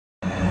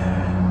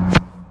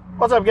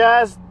What's up,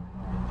 guys?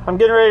 I'm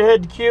getting ready to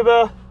head to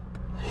Cuba.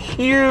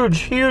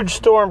 Huge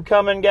storm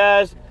coming,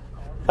 guys.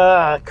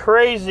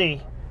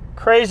 Crazy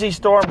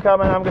storm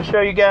coming. I'm gonna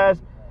show you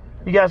guys.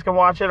 You guys can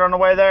watch it on the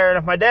way there, and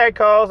if my dad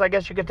calls, I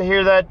guess you get to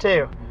hear that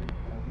too.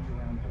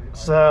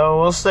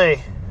 So we'll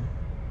see.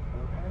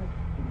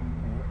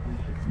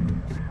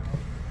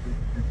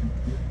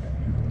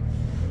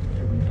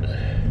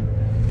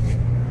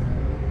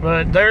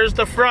 But there's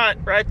the front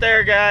right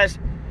there, guys.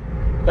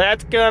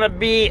 That's gonna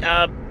be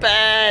a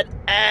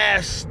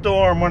badass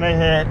storm when it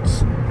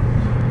hits.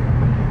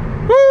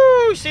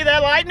 Woo! See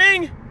that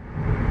lightning?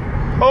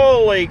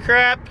 Holy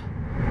crap.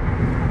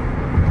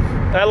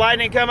 That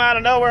lightning come out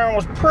of nowhere and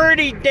was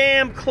pretty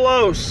damn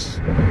close.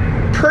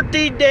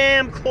 Pretty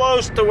damn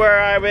close to where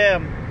I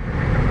am.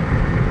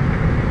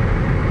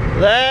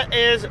 That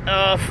is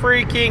a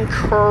freaking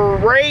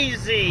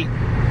crazy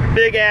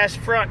big ass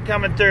front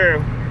coming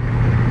through.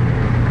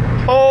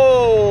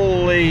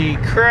 Holy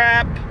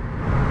crap.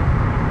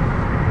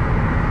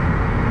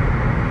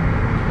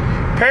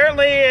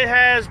 Apparently it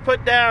has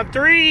put down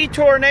 3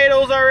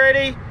 tornadoes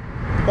already.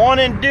 One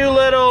in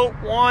Doolittle,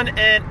 one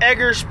in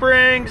Egger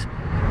Springs,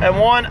 and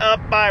one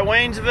up by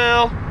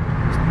Waynesville.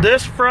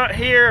 This front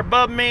here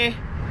above me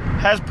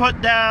has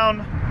put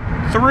down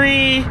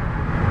three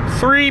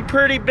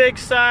pretty big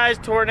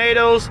sized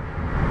tornadoes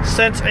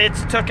since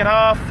it's taken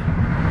off.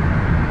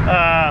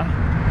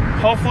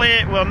 Hopefully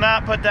it will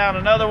not put down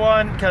another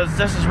one, because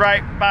this is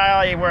right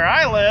by where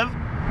I live.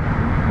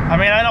 I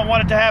mean, I don't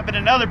want it to happen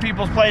in other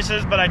people's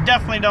places, but I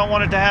definitely don't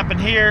want it to happen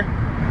here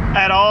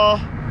at all.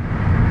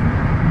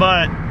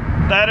 But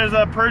that is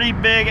a pretty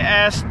big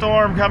ass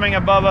storm coming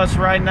above us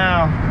right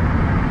now.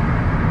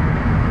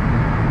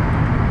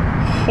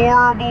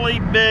 Horribly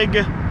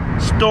big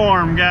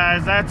storm,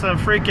 guys. That's a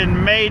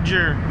freaking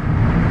major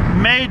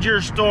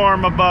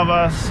storm above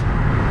us.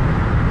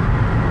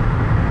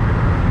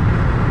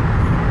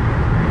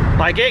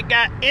 Like, it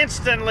got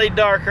instantly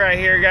dark right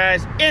here,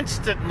 guys.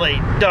 Instantly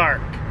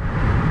dark.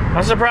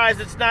 I'm surprised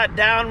it's not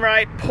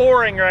downright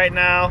pouring right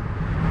now,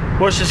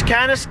 which is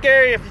kind of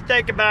scary if you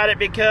think about it,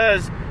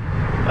 because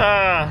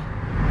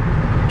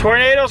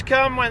tornadoes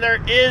come when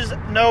there is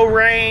no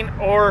rain,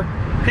 or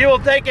people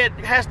think it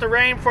has to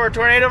rain for a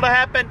tornado to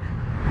happen.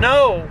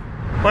 No,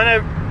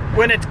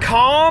 when it's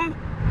calm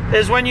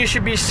is when you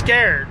should be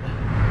scared.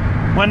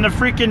 When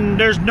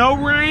there's no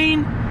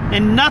rain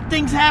and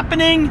nothing's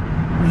happening,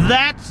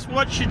 that's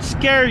what should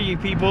scare you,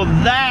 people.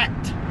 That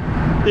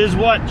is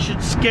what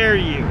should scare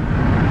you.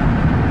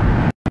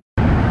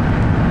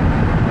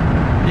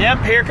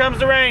 Yep, here comes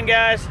the rain,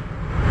 guys.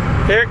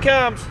 Here it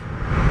comes.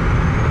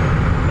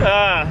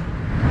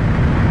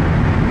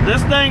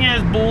 This thing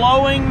is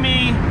blowing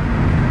me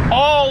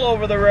all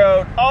over the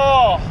road.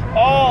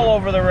 All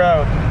over the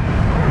road.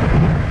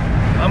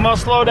 I'm gonna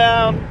slow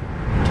down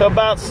to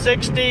about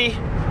 60,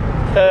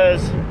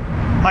 because,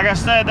 like I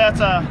said,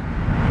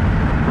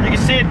 you can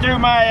see it through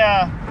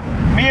my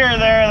mirror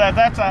there,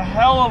 that's a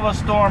hell of a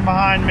storm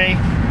behind me.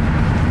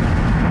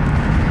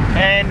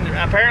 And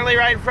apparently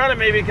right in front of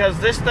me, because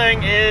this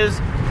thing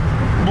is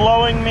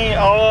blowing me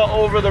all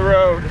over the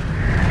road.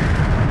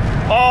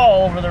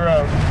 All over the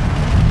road.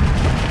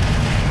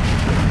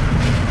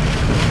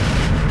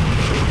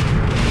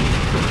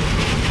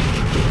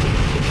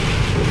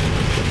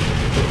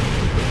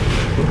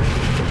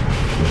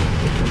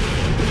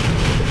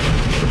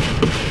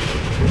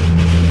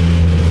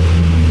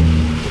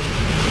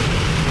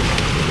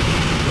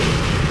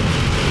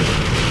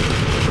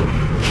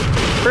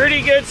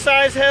 Pretty good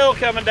size hail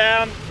coming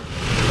down.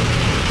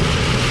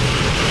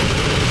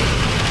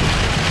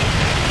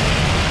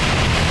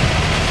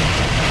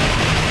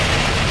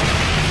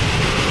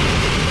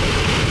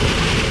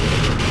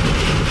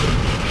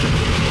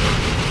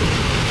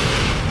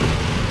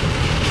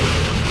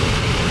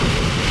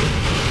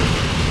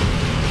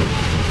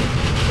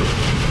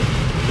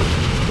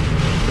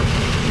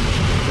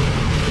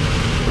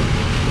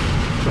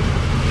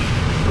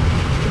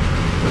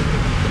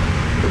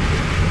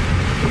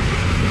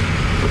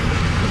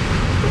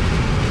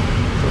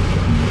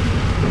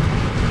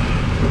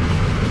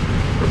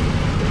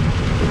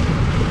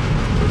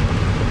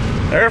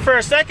 There for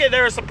a second,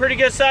 there was some pretty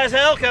good size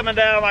hail coming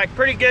down, like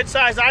pretty good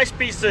size ice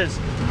pieces.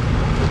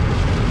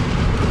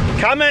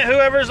 Comment,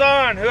 whoever's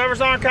on,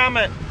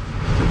 comment.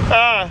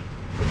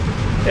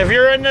 If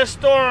you're in this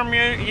storm,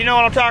 you know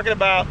what I'm talking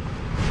about.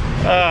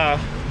 Yeah,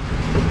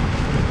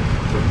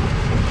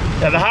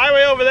 the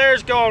highway over there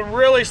is going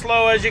really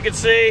slow, as you can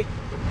see.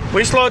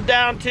 We slowed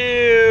down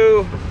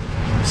to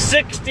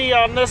 60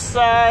 on this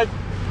side.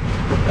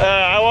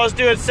 I was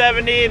doing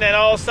 70, and then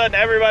all of a sudden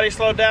everybody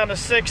slowed down to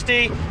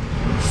 60.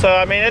 So,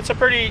 I mean, it's a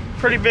pretty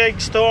big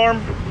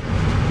storm.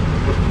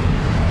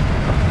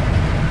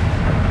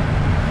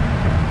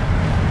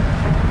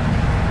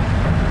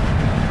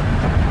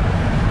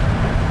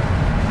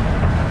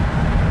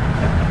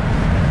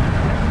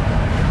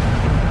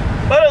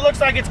 But it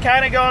looks like it's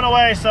kind of going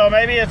away, so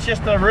maybe it's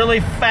just a really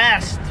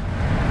fast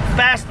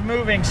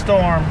moving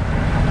storm,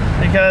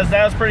 because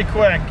that was pretty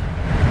quick.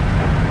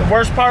 But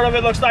worst part of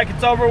it looks like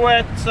it's over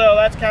with, so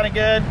that's kind of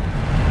good.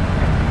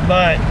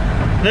 But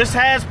this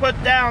has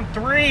put down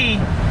three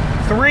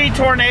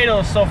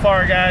tornadoes so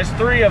far, guys.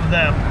 3 of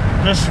them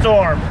this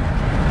storm.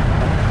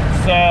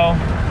 So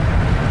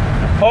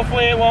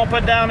hopefully it won't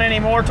put down any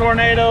more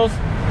tornadoes,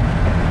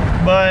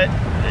 but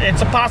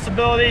it's a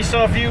possibility.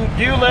 So if you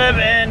do live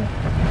in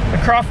the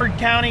Crawford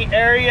County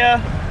area,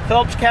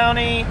 Phillips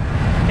County,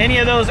 any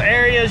of those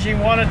areas, you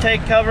want to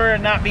take cover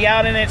and not be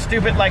out in it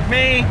stupid like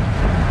me,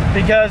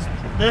 because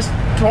this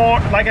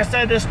like I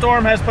said, this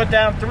storm has put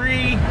down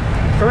three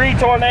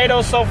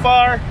tornadoes so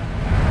far.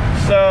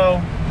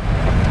 So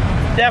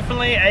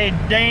definitely a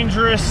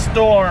dangerous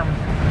storm.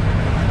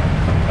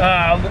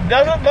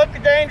 Doesn't look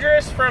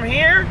dangerous from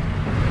here,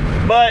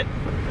 but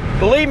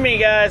believe me,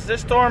 guys,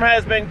 this storm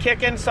has been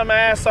kicking some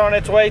ass on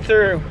its way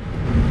through.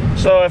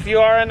 So if you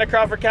are in the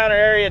Crawford County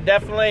area,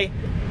 definitely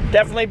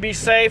be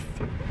safe.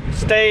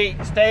 Stay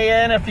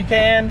in if you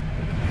can,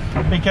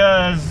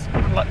 because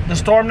the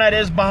storm that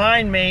is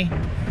behind me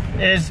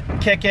is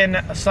kicking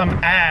some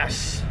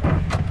ass.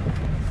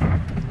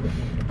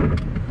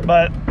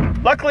 But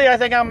luckily, I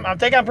think I'm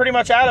pretty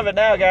much out of it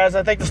now, guys.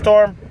 I think the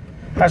storm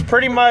has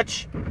pretty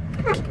much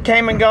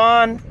came and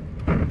gone.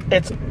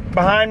 It's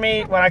behind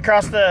me. When I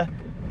cross the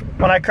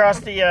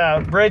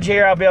bridge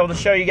here, I'll be able to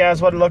show you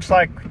guys what it looks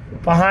like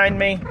behind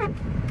me.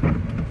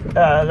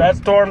 That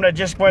storm that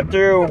just went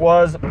through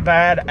was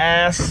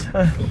badass.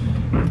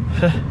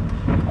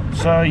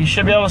 So you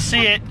should be able to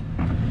see it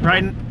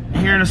right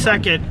here in a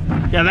second.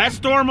 Yeah, that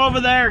storm over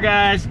there,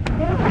 guys,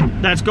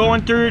 that's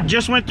going through,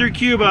 just went through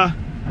Cuba,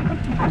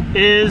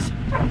 is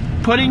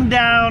putting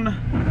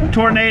down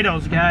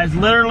tornadoes, guys.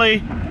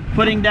 Literally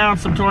putting down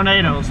some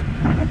tornadoes.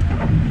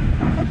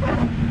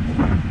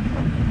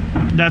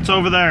 That's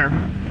over there.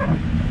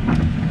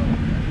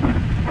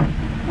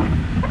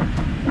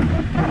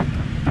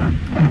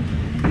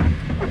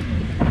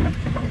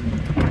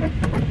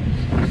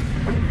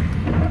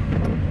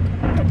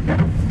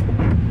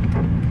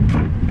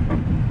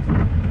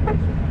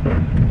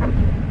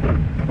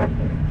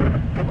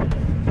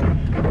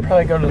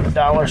 Probably go to the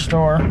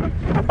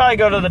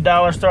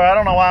dollar store. I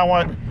don't know why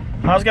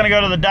I was gonna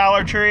go to the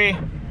Dollar Tree,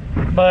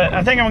 but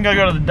I think I'm gonna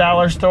go to the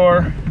dollar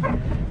store.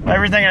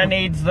 Everything I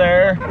need's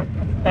there,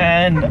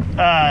 and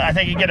I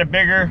think you get a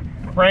bigger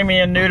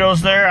ramen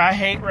noodles there. I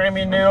hate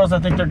ramen noodles. I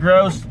think they're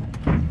gross.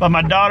 But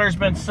my daughter's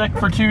been sick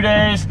for 2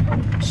 days,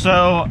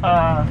 so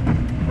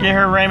get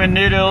her ramen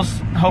noodles.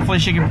 Hopefully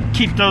she can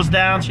keep those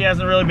down. She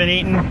hasn't really been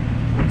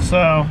eating,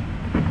 so.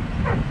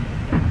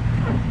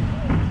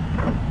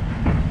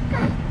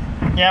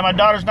 Yeah, my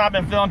daughter's not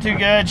been feeling too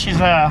good. She's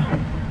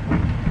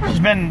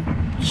been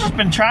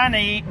trying to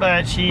eat,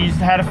 but she's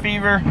had a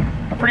fever,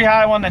 a pretty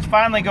high one that's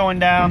finally going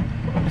down.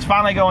 It's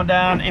finally going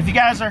down. If you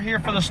guys are here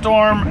for the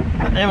storm,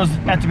 it was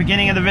at the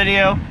beginning of the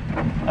video.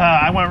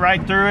 I went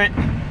right through it.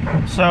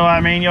 So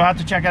I mean, you'll have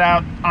to check it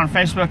out on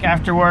Facebook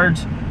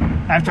afterwards,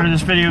 after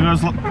this video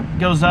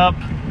goes up.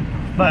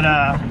 But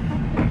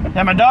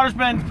yeah, my daughter's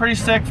been pretty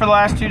sick for the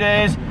last 2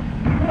 days,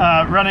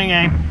 running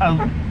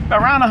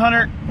around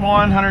 101,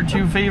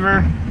 102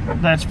 fever.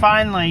 That's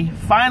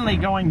finally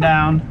going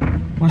down,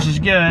 which is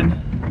good.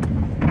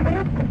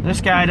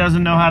 This guy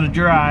doesn't know how to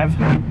drive,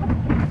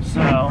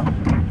 so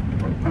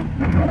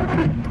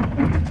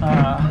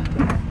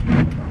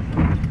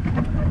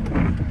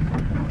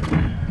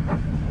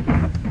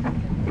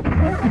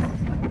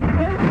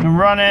I'm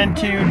running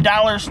to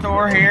dollar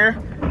store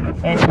here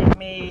and get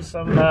me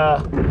some.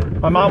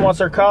 My mom wants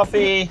her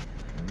coffee.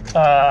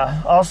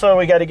 Also,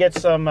 we got to get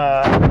some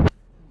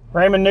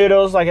ramen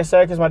noodles, like I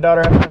said, because my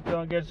daughter hasn't been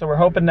feeling good, so we're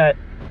hoping that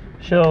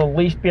she'll at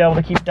least be able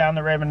to keep down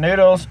the ramen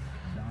noodles.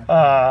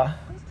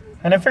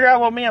 And then figure out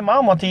what me and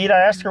Mom want to eat.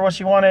 I asked her what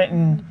she wanted,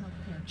 and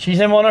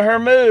she's in one of her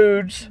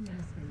moods.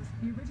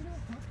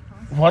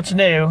 What's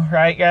new,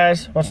 right,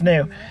 guys? What's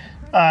new?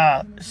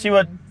 See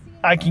what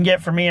I can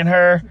get for me and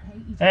her.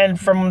 And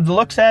from the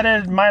looks at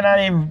it,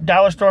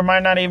 dollar store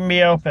might not even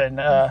be open.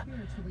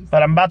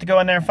 But I'm about to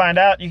go in there and find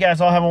out. You guys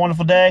all have a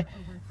wonderful day.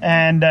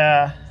 And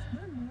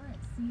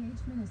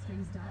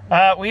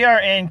we are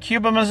in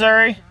Cuba,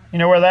 Missouri. You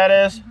know where that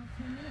is?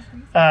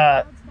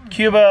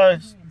 Cuba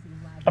is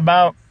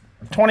about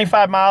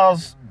 25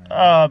 miles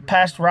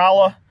past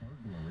Rolla.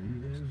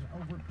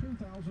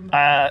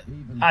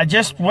 I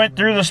just went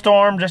through the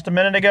storm just a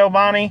minute ago,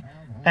 Bonnie,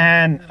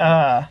 and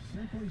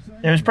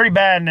it was pretty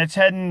bad, and it's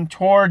heading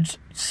towards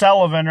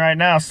Sullivan right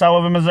now.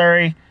 Sullivan,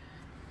 Missouri,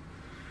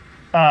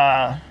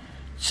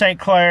 St.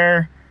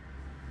 Clair,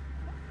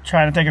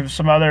 trying to think of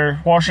some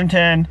other,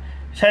 Washington.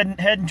 It's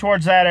heading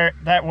towards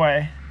that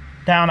way,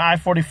 down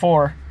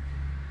I-44.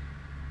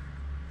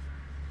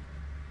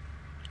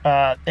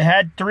 It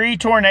had 3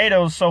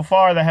 tornadoes so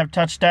far that have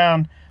touched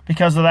down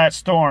because of that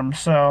storm.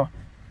 So,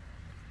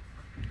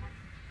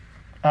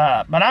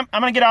 but I'm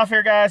gonna get off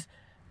here, guys.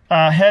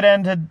 Head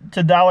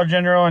into Dollar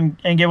General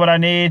and get what I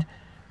need.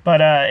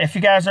 But if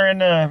you guys are in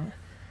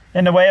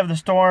the way of the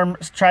storm,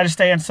 try to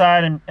stay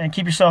inside and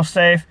keep yourself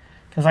safe.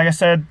 Because like I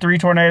said, 3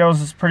 tornadoes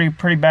is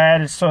pretty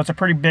bad. So it's a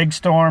pretty big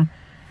storm.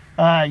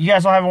 You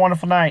guys all have a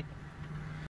wonderful night.